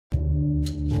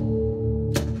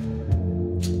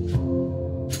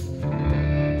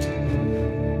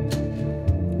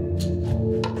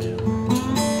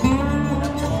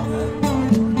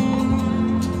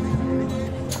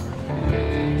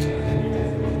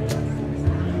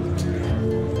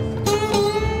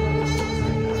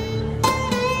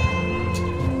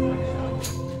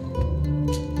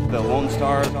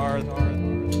stars.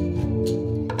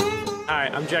 Hi,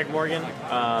 I'm Jack Morgan,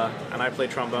 and I play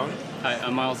trombone. Hi,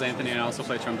 I'm Miles Anthony, and I also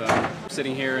play trombone. We're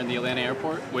sitting here in the Atlanta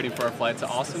airport, waiting for our flight to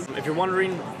Austin. If you're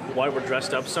wondering why we're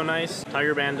dressed up so nice,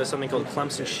 Tiger Band does something called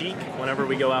Clemson chic whenever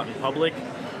we go out in public,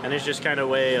 and it's just kind of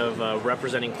a way of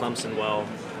representing Clemson well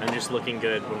and just looking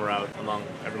good when we're out among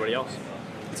everybody else.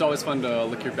 It's always fun to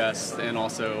look your best and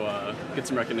also get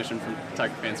some recognition from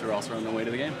Tiger fans who are also on their way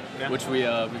to the game, which we've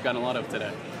gotten a lot of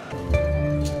today.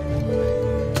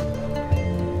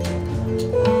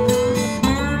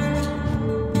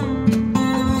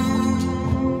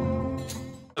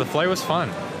 The flight was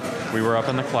fun. We were up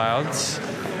in the clouds,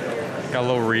 got a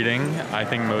little reading. I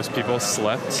think most people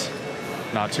slept,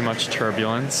 not too much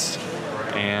turbulence,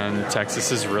 and Texas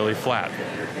is really flat.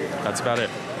 That's about it.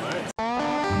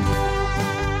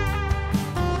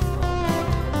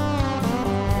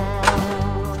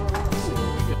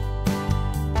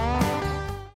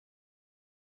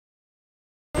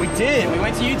 We did. We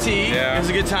went to UT. Yeah. It was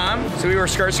a good time. So we were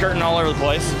skirting all over the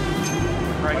place.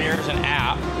 Right here is an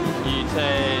app. You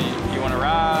say you want to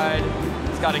ride.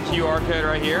 It's got a QR code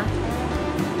right here.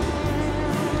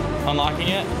 Unlocking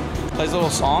it. Plays a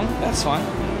little song. That's fun.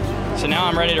 So now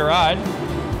I'm ready to ride.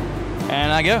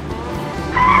 And I go.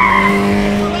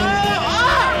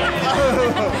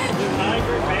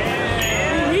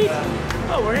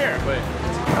 Oh, we're here. Wait.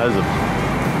 That is a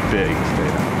big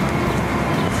stadium.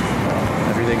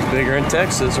 Everything's bigger in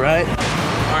Texas, right?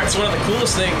 All right, so one of the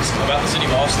coolest things about the city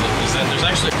of Austin is that there's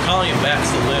actually a colony of bats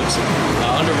that lives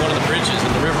under one of the bridges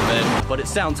in the riverbed. But it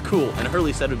sounds cool, and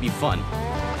Hurley said it would be fun.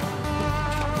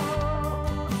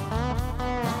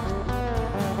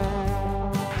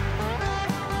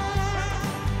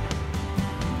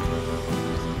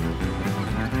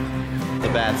 The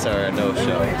bats are a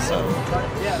no-show, so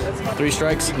 3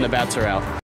 strikes and the bats are out.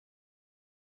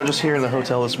 We're just here in the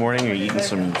hotel this morning. We're eating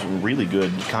some really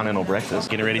good continental breakfast.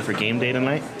 Getting ready for game day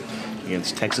tonight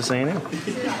against Texas A&M.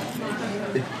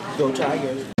 Go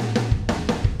Tigers.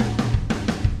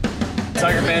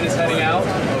 Tiger Band is heading out.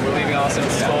 We're leaving Austin at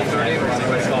 12:30. We're on the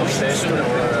way to College Station, and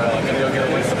we're going to go get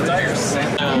a win for the Tigers.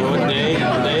 What day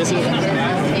is it?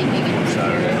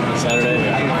 Saturday.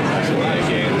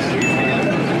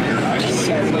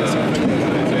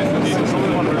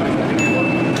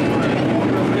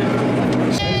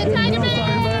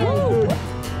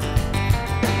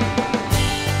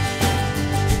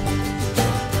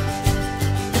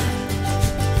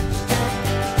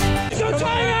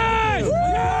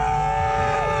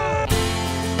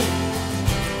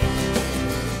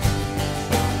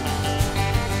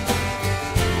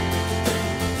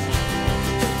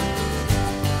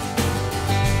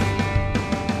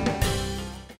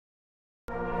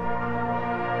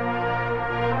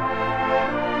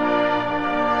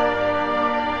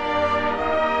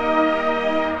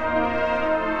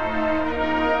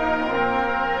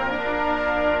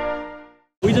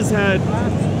 We just had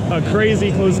a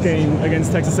crazy close game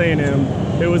against Texas A&M.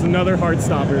 It was another heart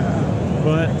stopper,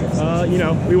 but you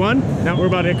know, we won. Now we're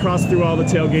about to cross through all the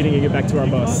tailgating and get back to our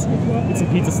bus. Get some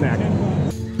pizza snack.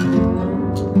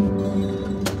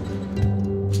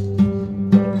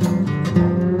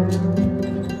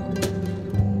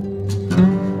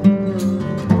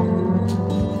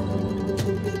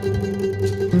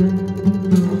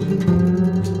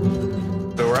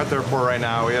 We're at the airport right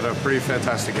now. We had a pretty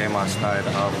fantastic game last night. It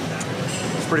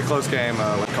was a pretty close game.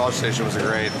 College Station was a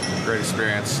great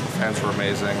experience. The fans were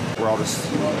amazing. We're all just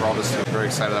very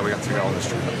excited that we got to go on this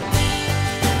trip.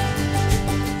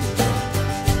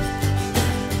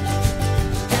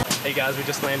 Hey guys, we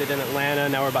just landed in Atlanta.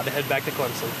 Now we're about to head back to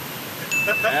Clemson.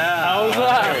 Yeah. How was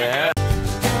that? Yeah.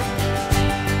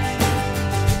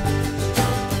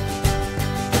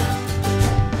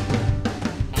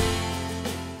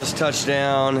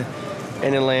 Touchdown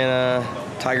in Atlanta.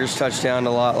 Tigers touchdown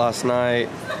a lot last night.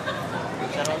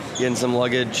 Getting some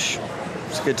luggage.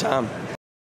 It's a good time.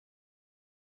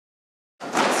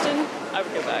 Austin, I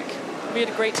would go back. We had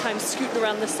a great time scooting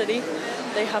around the city.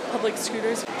 They have public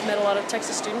scooters. Met a lot of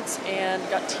Texas students and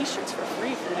got t-shirts for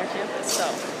free from their campus. So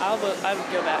I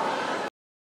would go back.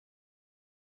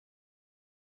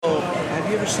 Have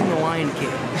you ever seen The Lion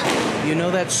King? You know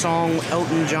that song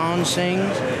Elton John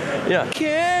sings? Yeah.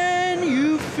 Can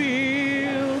you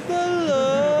feel the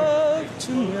love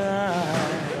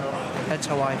tonight? That's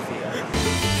how I feel.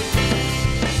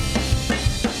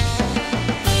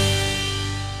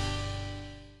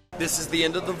 This is the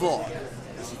end of the vlog.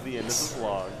 This is the end of the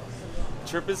vlog.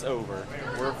 Trip is over.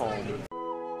 We're home.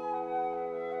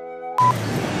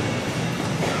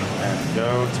 And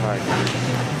go Tigers.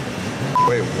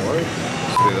 Wait, what?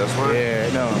 Be this way?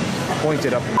 Yeah, no. Point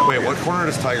it up. Wait, what corner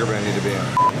does Tiger Band need to be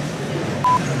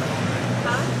in?